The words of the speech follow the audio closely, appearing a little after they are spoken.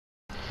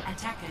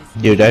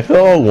Dude, I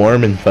feel all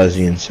warm and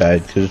fuzzy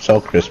inside because it's all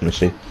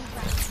Christmassy.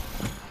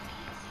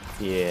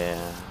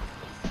 Yeah.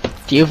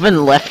 Do you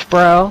even lift,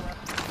 bro?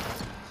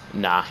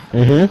 Nah.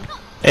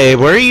 Hey,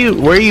 where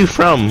are you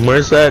from?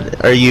 Where's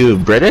that? Are you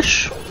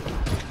British?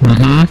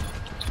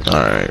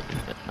 Alright.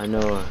 I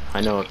know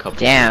a couple.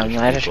 Damn,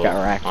 I just people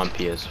got wrecked. on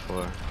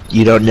PS4.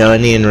 You don't know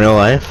any in real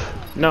life?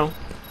 No.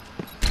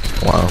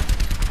 Wow.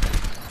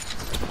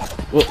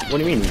 What do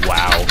you mean,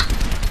 wow?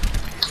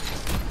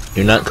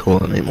 You're not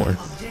cool anymore.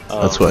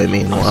 Oh, That's what I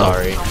mean. I'm Wow.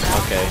 sorry.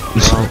 Okay.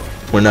 Well,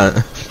 We're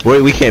not.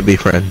 We can't be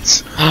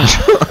friends.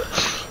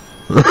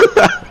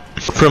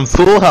 From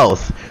full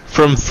health.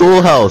 From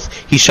full health.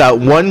 He shot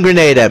one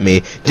grenade at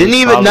me. Didn't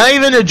even. Not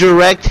even a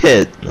direct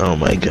hit. Oh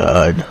my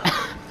god.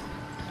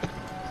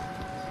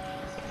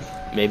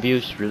 maybe it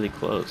was really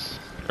close,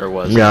 or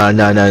was No. it?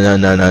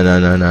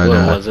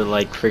 No. Was it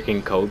like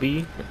freaking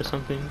Kobe or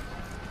something?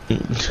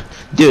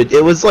 Dude,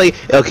 it was like,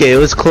 okay, it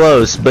was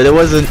close, but it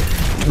wasn't,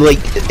 like,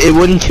 it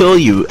wouldn't kill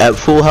you at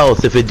full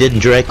health if it didn't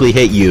directly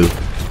hit you.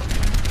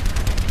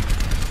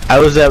 I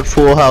was at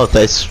full health,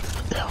 I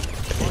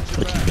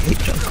fucking hate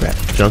Junkrat.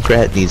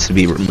 Junkrat needs to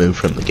be removed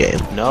from the game.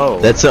 No.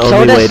 That's the So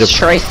only way to... does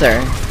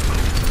Tracer.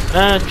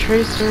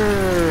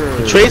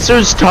 Tracer.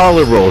 Tracer's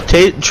tolerable.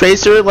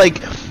 Tracer,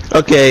 like,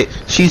 okay,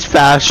 she's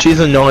fast, she's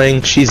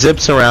annoying, she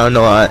zips around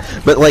a lot,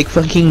 but like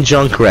fucking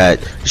Junkrat,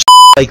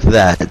 like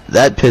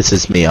that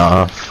pisses me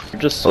off.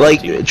 Just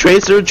like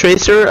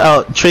Tracer,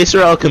 I'll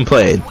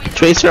complain.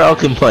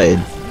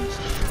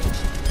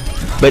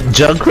 But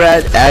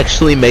Junkrat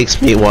actually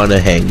makes me want to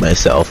hang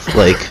myself.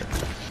 Like,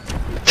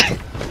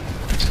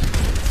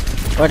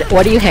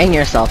 what do you hang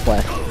yourself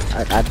with?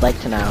 I'd like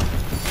to know.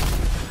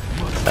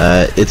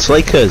 it's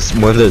like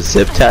one of those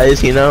zip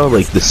ties, you know,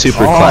 like the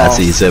super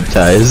classy zip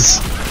ties.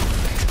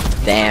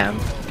 Damn.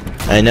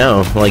 I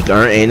know, like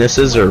our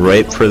anuses are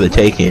ripe for the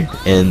taking,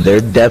 and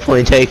they're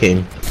definitely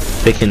picking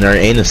our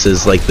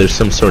anuses like there's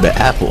some sort of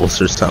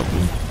apples or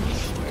something.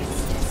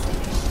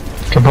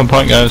 Jump on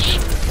point, guys.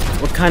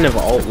 What kind of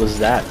ult was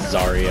that,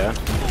 Zarya?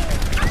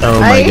 Oh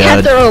my I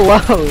had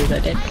god. to reload. I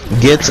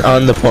didn't. Gets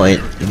on the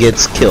point,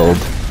 gets killed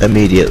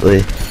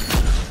immediately.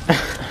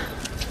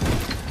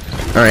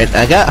 Alright,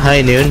 I got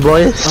high noon,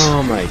 boys.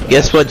 Oh my god.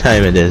 Guess what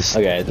time it is?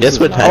 Okay, guess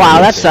what time Oh wow,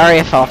 it that's is?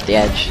 Zarya fell off the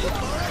edge.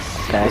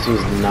 Okay. This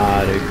was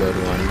not a good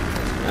one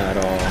at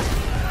all.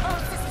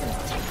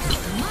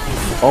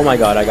 Oh my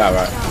god, I got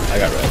rezzed.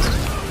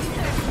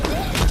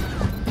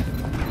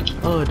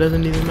 Oh, it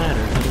doesn't even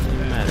matter.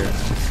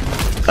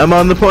 I'm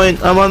on the point.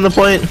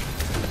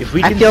 If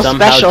we I can feel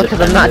somehow special 'cause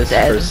I'm defend not this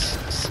dead. for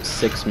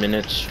 6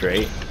 minutes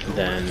straight,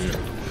 then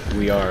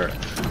we are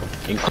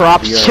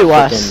Props we are to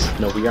us.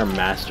 No, we are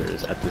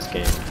masters at this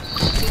game.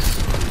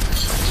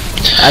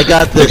 I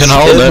got this. can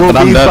hold it, will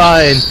but I'm be dead.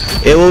 fine.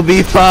 It will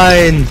be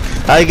fine.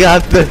 I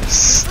got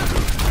this.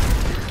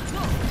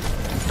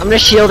 I'm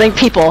just shielding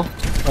people.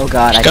 Oh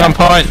god, I Get on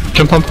got point.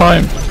 Jump on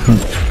point.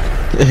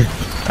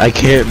 I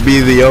can't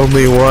be the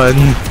only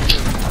one.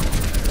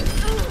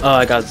 Oh,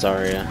 I got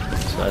Zarya,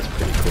 so that's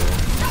pretty cool.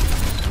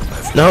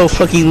 No,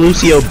 fucking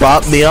Lucio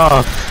bopped me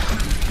off.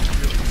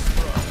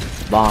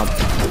 bomb.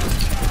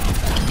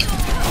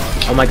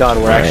 Oh my god,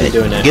 we're actually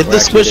doing it. Get the We're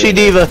actually squishy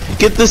doing it. diva.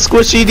 Get the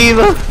squishy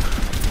diva.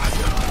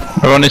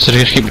 Everyone needs to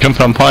just keep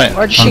jumping on point.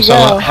 Where'd she I'm go?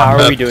 solo. How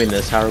are we doing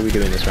this? How are we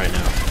doing this right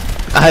now?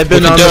 I've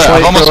been We can on do the it. I've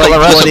point almost for got the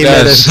like rest 20 of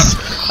guys. minutes.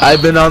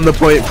 I've been on the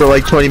point for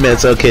like 20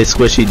 minutes. Okay,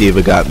 squishy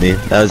diva got me.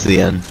 That was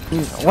the end.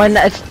 When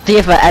a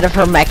diva out of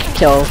her mech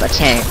kills a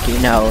tank, you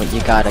know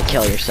you gotta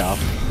kill yourself.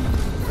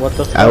 What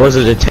the fuck? I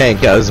wasn't a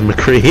tank. I was a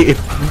McCree.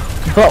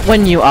 But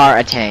when you are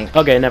a tank.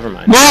 Okay, never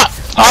mind. What?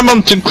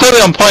 I'm clearly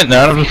on point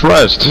there, and I've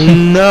just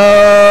rezzed.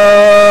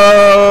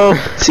 No.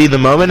 See, the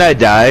moment I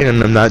die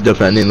and I'm not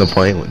defending the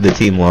point, the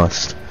team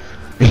lost.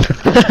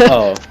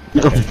 Oh.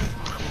 Okay.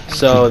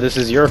 So this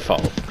is your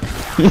fault.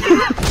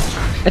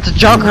 It's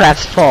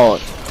Junkrat's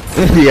fault.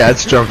 Yeah,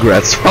 it's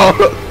Junkrat's fault.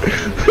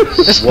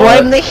 Just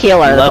blame the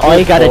healer, that's all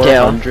you gotta do.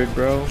 400,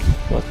 bro?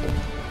 What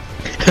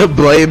the?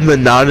 Blame the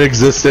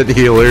non-existent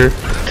healer.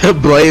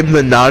 Blame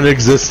the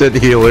non-existent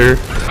healer.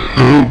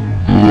 Blame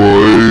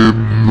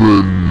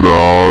the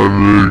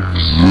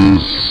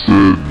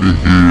non-existent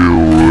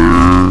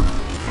healer.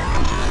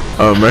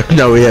 Oh,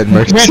 no, we had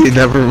Mercy.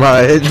 Never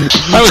mind.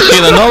 I was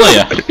healing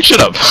earlier. Shut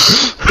up.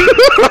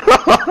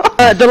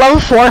 The level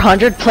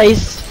 400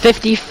 plays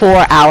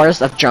 54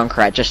 hours of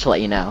Junkrat, just to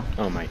let you know.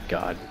 Oh my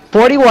god.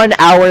 41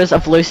 hours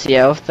of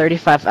Lucio,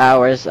 35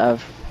 hours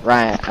of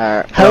Ryan,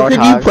 How could you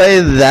Roadhog. play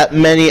that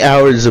many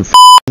hours of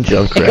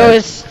Junkrat? It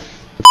goes...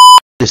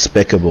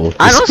 Despicable.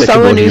 I know Despicable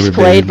someone who's human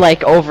played being.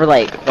 like over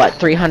like, what,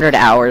 300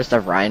 hours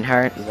of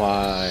Reinhardt?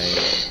 Why?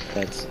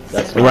 That's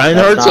not,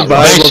 Reinhardt's that's a not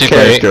viable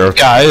Basically, character.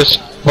 guys,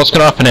 what's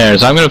gonna happen here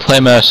is I'm gonna play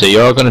Mercy,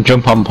 you're gonna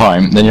jump on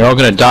point, then you're all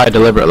gonna die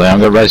deliberately, I'm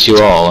gonna res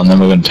you all, and then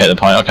we're gonna take the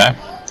point, okay?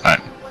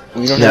 Alright.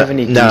 We don't have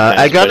any Nah, defense,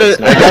 I but it's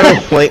not-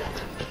 gotta play.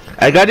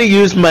 I gotta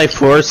use my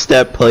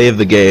 4-step play of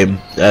the game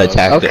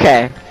tactic.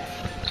 Okay.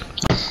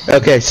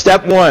 Okay,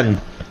 step 1,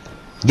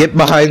 get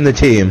behind the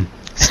team.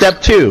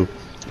 Step 2,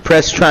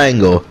 press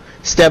triangle.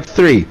 Step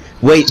 3,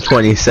 wait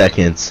 20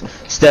 seconds.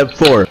 Step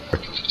 4,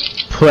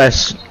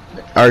 press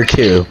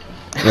R2.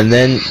 And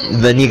then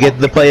you get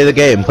to play the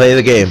game. Play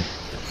the game.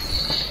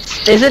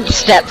 Isn't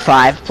step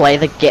 5 play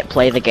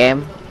the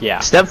game? Yeah.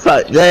 Step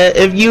 5.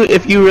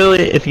 If you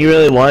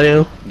really want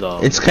to, No.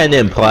 it's kind of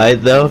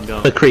implied though.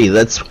 No. McCree.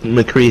 That's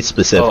McCree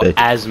specific.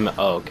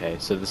 Okay.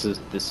 So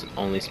this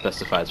only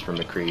specifies for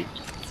McCree.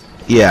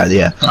 Yeah.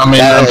 I mean,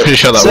 I'm pretty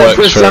sure that so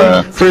works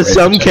for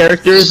some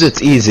characters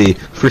it's easy.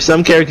 For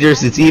some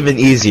characters it's even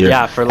easier.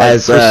 Yeah, for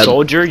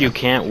Soldier you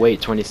can't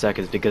wait 20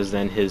 seconds because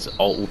then his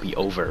ult will be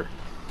over.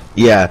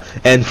 Yeah,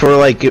 and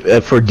for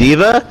for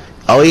D.Va,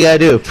 all you gotta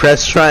do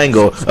press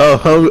triangle.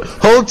 Oh,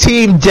 whole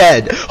team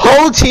dead.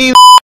 Whole team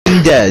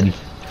dead.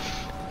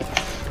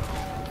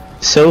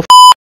 So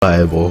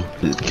viable.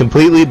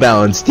 Completely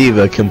balanced.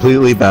 D.Va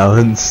completely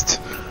balanced.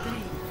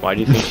 Why do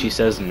you think she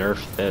says nerf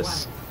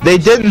this? They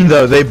didn't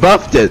though. They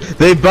buffed it.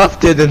 They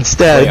buffed it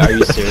instead. Wait, are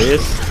you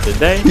serious? Did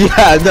they?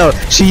 Yeah, no.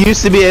 She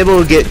used to be able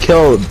to get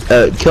killed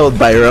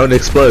by her own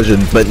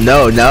explosion, but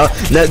no,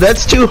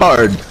 that's too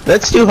hard.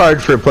 That's too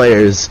hard for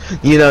players.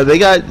 You know, they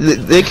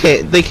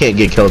can't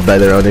get killed by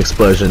their own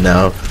explosion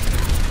now.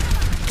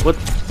 What?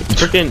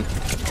 Freaking.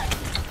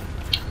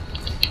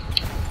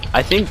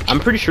 I'm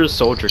pretty sure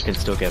Soldier can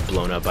still get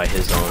blown up by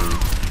his own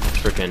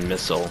freaking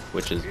missile,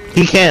 which is.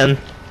 He can.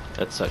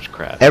 That's such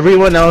crap.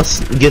 Everyone else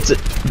gets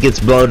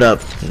blown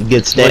up,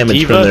 gets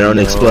damaged from their own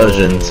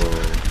explosions.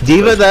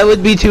 D.Va, that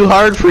would be too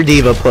hard for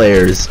D.Va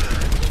players.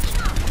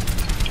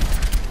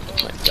 Oh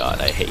my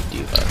god, I hate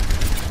D.Va.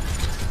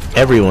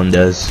 Everyone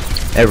does.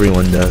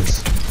 Everyone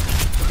does.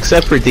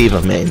 Except for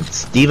D.Va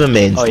mains. D.Va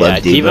mains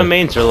love D.Va. D.Va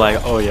mains are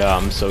like, oh yeah,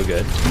 I'm so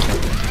good.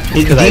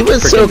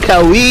 D.Va's so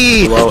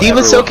kawaii!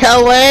 D.Va's so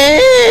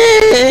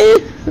kawaii!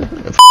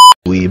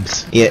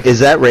 Weebs. Yeah, is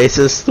that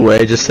racist, the way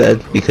I just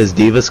said? Because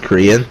D.Va's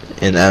Korean,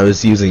 and I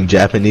was using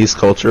Japanese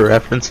culture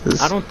references?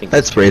 I don't think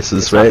that's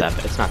racist, right?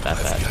 It's not that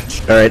bad.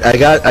 Alright,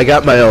 I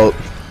got my ult.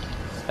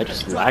 I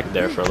just lagged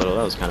there for a little,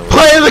 that was kind of weird.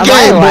 Play the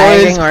game,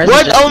 boys!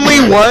 What? Just... Only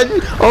one?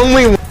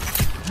 Only one?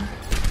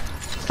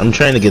 I'm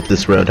trying to get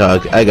this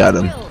Roadhog. I got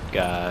him.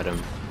 Got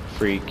him.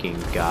 Freaking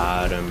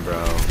got him,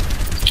 bro.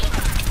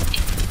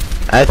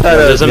 I thought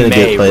I was gonna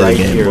get play right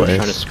the game, here boys.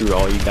 Trying to screw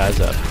all you guys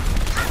up.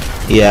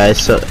 Yeah,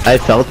 I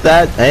felt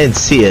that. I didn't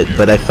see it,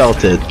 but I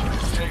felt it.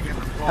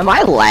 Am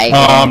I lagging?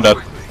 Oh, I'm dead.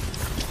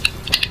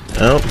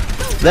 Oh,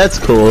 that's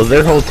cool.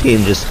 Their whole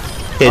team just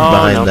hid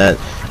behind that.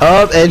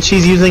 Oh, and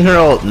she's using her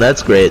ult, and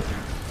that's great.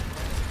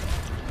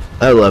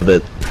 I love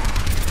it.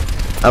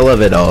 I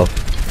love it all.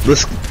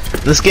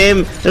 This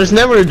game, there's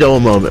never a dull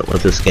moment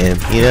with this game,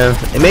 you know?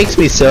 It makes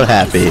me so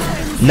happy.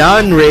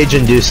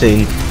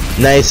 Non-rage-inducing,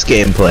 nice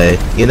gameplay,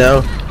 you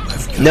know?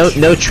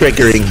 No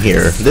triggering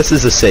here. This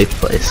is a safe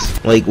place.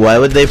 Like, why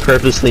would they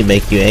purposely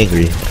make you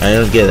angry? I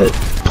don't get it.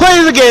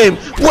 Play the game!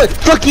 What?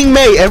 Fucking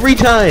May every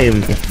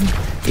time!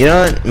 You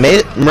know what?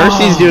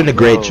 Mercy's doing a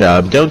great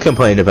job. Don't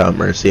complain about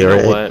Mercy,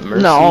 alright? You know what?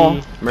 Mercy,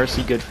 no.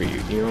 Mercy good for you.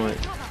 You know what?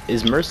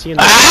 Is Mercy in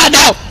the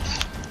No!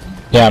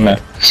 Yeah, I'm in.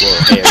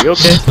 Well, hey, are you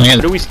okay? Why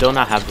do we still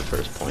not have the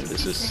first point?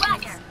 This is...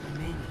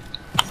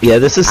 Yeah,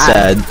 this is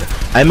sad.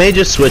 I may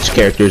just switch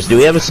characters. Do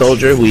we have a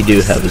soldier? We do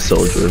have a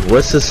soldier.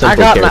 What's the simple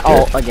character? I got my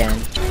ult again.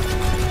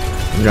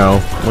 No,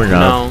 we're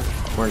not. No,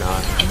 we're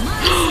not.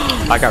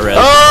 I got red.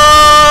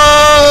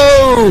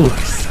 Oh!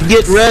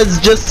 Get res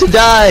just to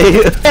die.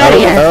 Save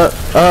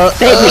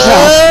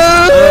yourself.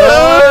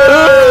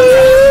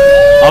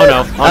 Oh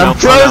no! I'm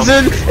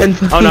frozen, and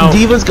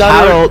D.Va's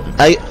got her ult.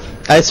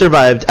 I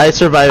survived. I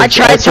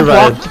tried to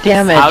block the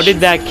damage. How did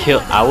that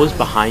kill? I was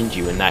behind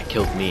you, and that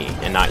killed me,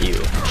 and not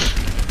you.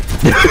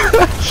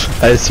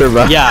 I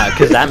survived. Yeah,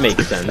 because that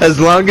makes sense. As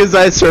long as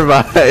I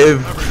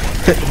survive,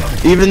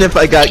 even if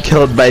I got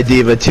killed by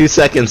D.Va 2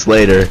 seconds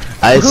later,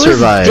 I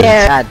survived.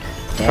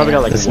 Probably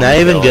got like it's one not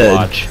even good.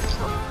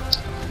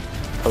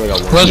 Probably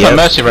got one. Where's my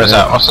mercy res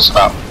at? What's this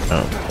about?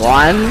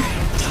 One.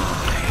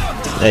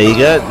 Yeah, you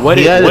got. What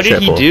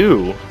did he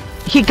do?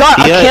 He got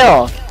a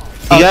kill.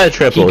 He got a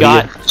triple.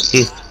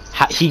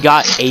 He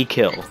got a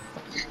kill.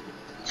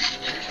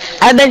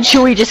 And then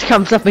Chewie just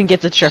comes up and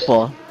gets a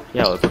triple.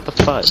 Yeah, look, what the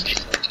fudge?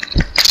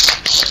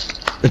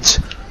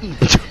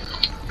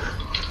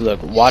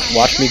 Look,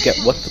 watch me get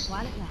what the...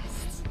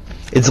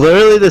 It's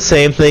literally the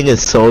same thing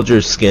as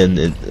Soldier's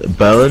skin.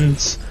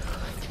 Bones.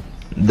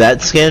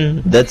 That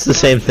skin, that's the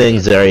same thing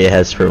Zarya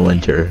has for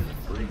Winter.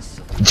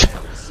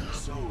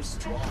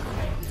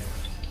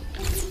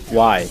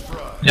 Why?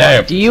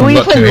 Yeah. Do you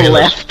even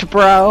lift,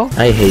 bro?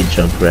 I hate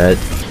Junkrat.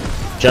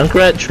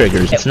 Junkrat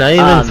triggers. It's not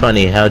even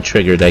funny how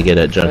triggered I get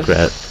at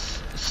Junkrat.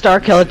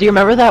 Starkiller, do you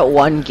remember that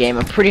one game?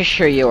 I'm pretty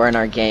sure you were in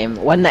our game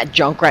when that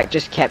Junkrat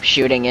just kept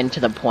shooting into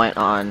the point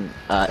on.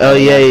 Oh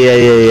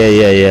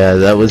yeah.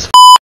 That was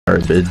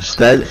garbage.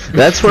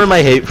 That's where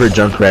my hate for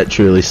Junkrat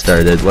truly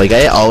started. Like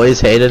I always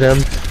hated him,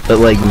 but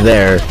like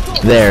there.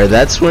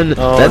 That's when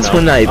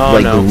when I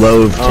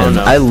loathed him.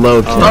 I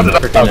loathed him.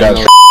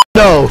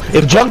 No,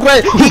 if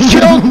Junkrat, he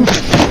killed.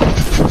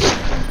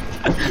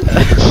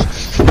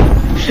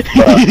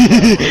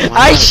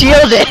 I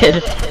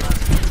shielded!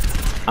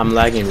 I'm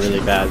lagging really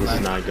bad. This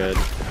is not good.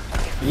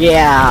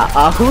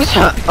 Yeah, who's,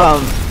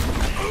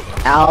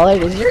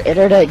 Alan, is your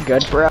internet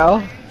good,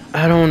 bro?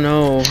 I don't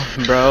know,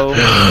 bro.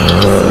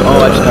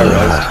 Oh, I just got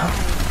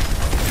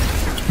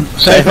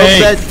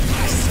rezzed.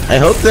 I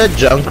hope that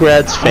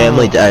Junkrat's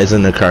family dies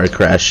in a car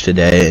crash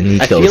today and he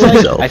kills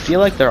himself. I feel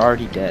like they're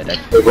already dead.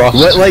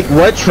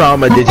 What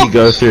trauma did he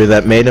go through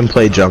that made him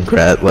play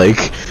Junkrat? Like,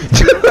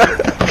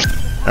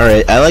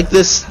 alright, I like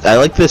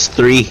this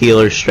 3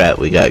 healer strat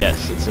we got.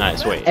 Yes, it's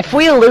nice. Wait. If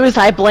we lose,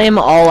 I blame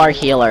all our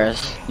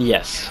healers.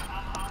 Yes.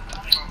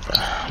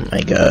 Oh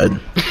my god.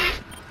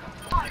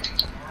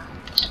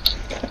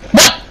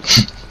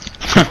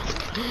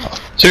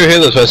 2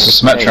 healers versus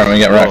Symmetra and we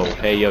get wrecked.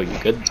 Hey, yo, you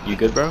good? You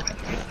good, bro?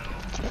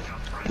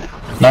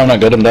 No, I'm not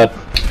good, I'm dead.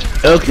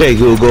 Okay,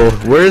 Google,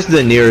 where's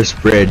the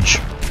nearest bridge?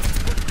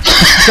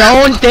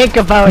 Don't think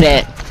about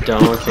it.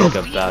 Don't think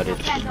about it.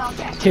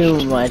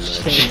 Too much.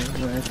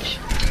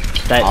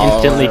 That All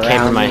instantly came in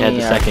around my head me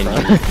the are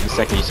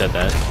second you said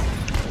that.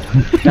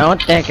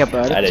 Don't think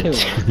about I it did.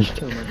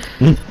 too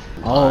much.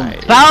 Oh, Why?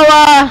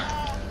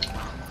 Bella!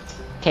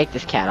 Take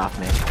this cat off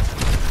me.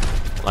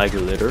 Like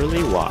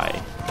literally, why?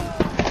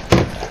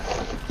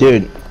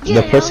 Dude,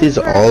 the pussy's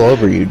all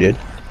over you, dude.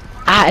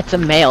 Ah, it's a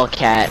male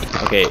cat.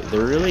 Okay,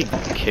 they're really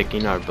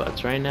kicking our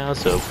butts right now.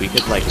 So if we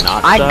could like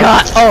not. I suck,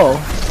 got.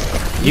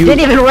 Oh, you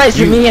didn't even res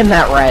me in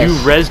that res. You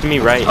rezzed me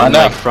right I in know.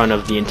 like front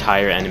of the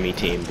entire enemy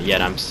team, but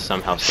yet I'm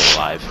somehow still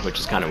alive, which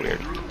is kind of weird.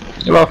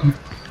 You're welcome.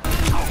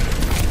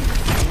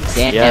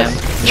 Damn.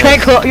 Yes.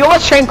 Tranquil. You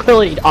almost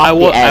tranquility off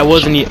the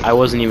edge. I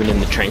wasn't even in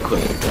the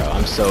tranquility, bro.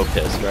 I'm so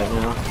pissed right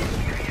now.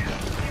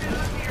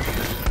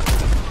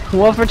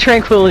 Well, for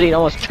tranquility,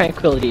 almost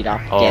tranquility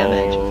off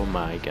damage. Oh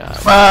my god.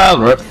 Well,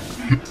 rip.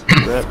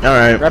 Rip.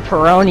 Alright,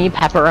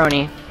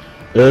 Pepperoni.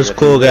 it was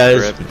cool,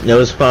 guys. It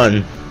was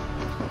fun.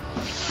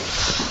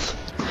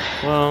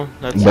 Well,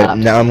 that's But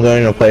now I'm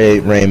going to play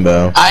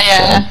Rainbow. Ah,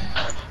 yeah.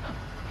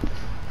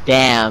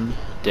 Damn.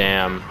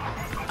 damn.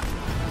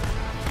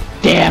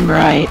 Damn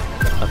right.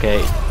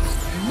 Okay.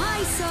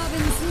 My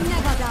servants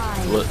never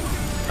die. Look.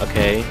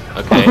 Okay.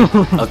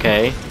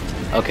 Okay.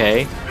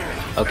 Okay.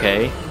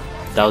 Okay.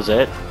 That was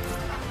it.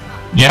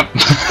 Yep.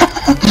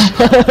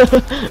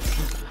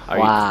 Are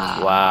Wow.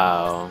 You,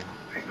 wow.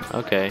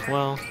 Okay.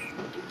 Well.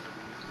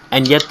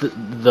 And yet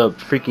the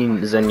freaking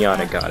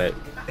Zenyatta got it.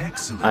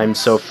 I'm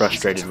so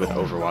frustrated with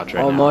Overwatch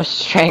right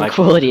Almost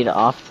tranquility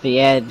off the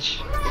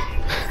edge.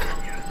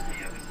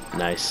 now.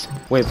 Nice.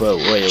 Wait.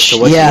 So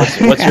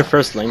what's your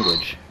first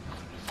language?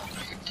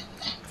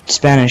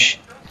 Spanish.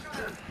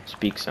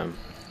 Speak some.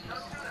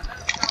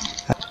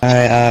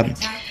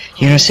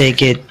 Yo no sé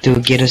que tú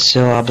quieres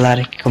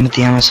hablar. ¿Cómo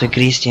te llamas? Soy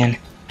Cristian.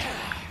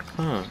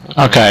 Huh.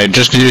 Okay,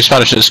 just because you're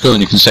Spanish at school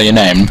and you can say your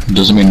name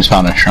doesn't mean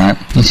Spanish, right?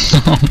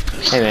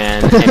 Hey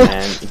man,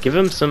 give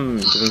him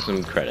some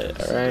credit,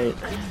 alright?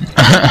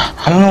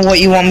 I don't know what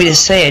you want me to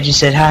say. I just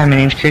said hi. My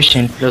name's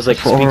Christian. Feels like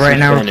Well, speak right some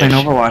now we're playing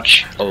Spanish.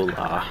 Overwatch.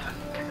 Hola.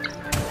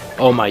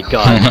 Oh my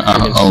god,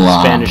 freaking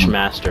Hola. Spanish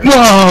master.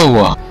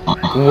 Whoa!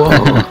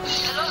 Whoa.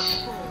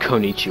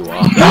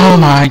 Konnichiwa. Oh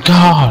my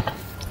god!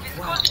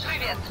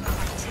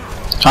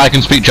 I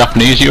can speak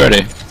Japanese, you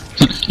ready?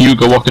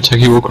 Yuga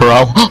Wakateki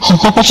Wukarao.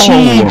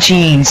 Chin,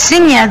 chin.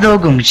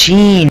 Sinyadogum,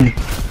 chin.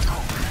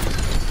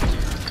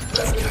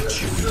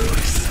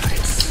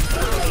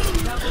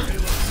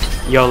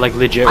 Yo, like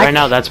legit right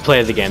now, that's play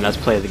of the game. That's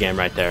play of the game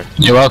right there.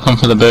 You're welcome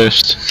for the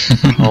boost.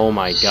 Oh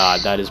my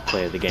god, that is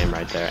play of the game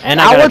right there. And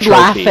I I got would a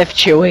laugh trophy. if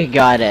Chewie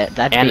got it.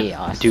 That'd And be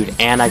awesome. dude,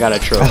 and I got a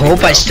trophy. I hope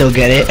bro. I still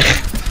get it.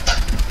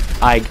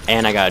 I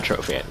got a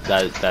trophy.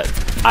 That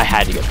I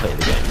had to get play of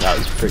the game. That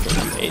was freaking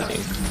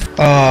amazing.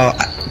 Oh,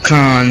 come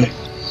on.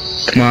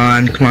 Come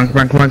on, come on, come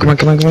on, come on, come on,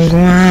 come on, come on, come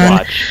on.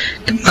 Watch.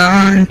 Come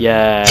on.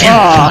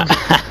 Yeah.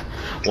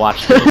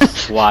 Watch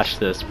this. Watch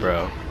this,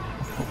 bro.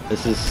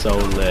 This is so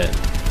lit.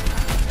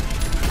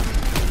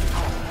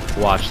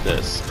 Watch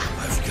this.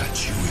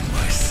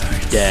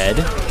 Dead.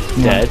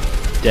 Dead.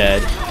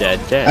 Dead. Dead.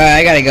 Dead. Alright,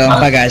 I gotta go.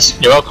 Bye, guys.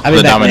 You're welcome I'll for be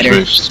the back damage later.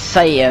 boost.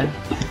 See ya.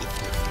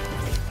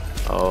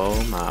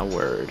 Oh my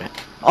word.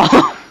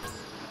 Oh.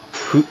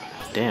 Who?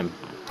 Damn.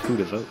 Who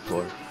to vote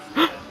for?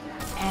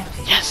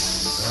 Yes.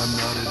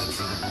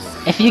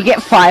 If you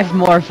get 5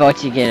 more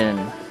votes, you get in.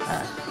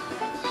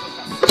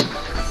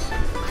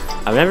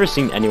 I've never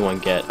seen anyone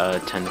get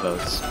 10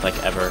 votes like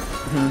ever.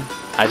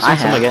 I've seen I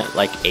someone have. get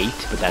like 8,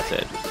 but that's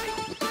it.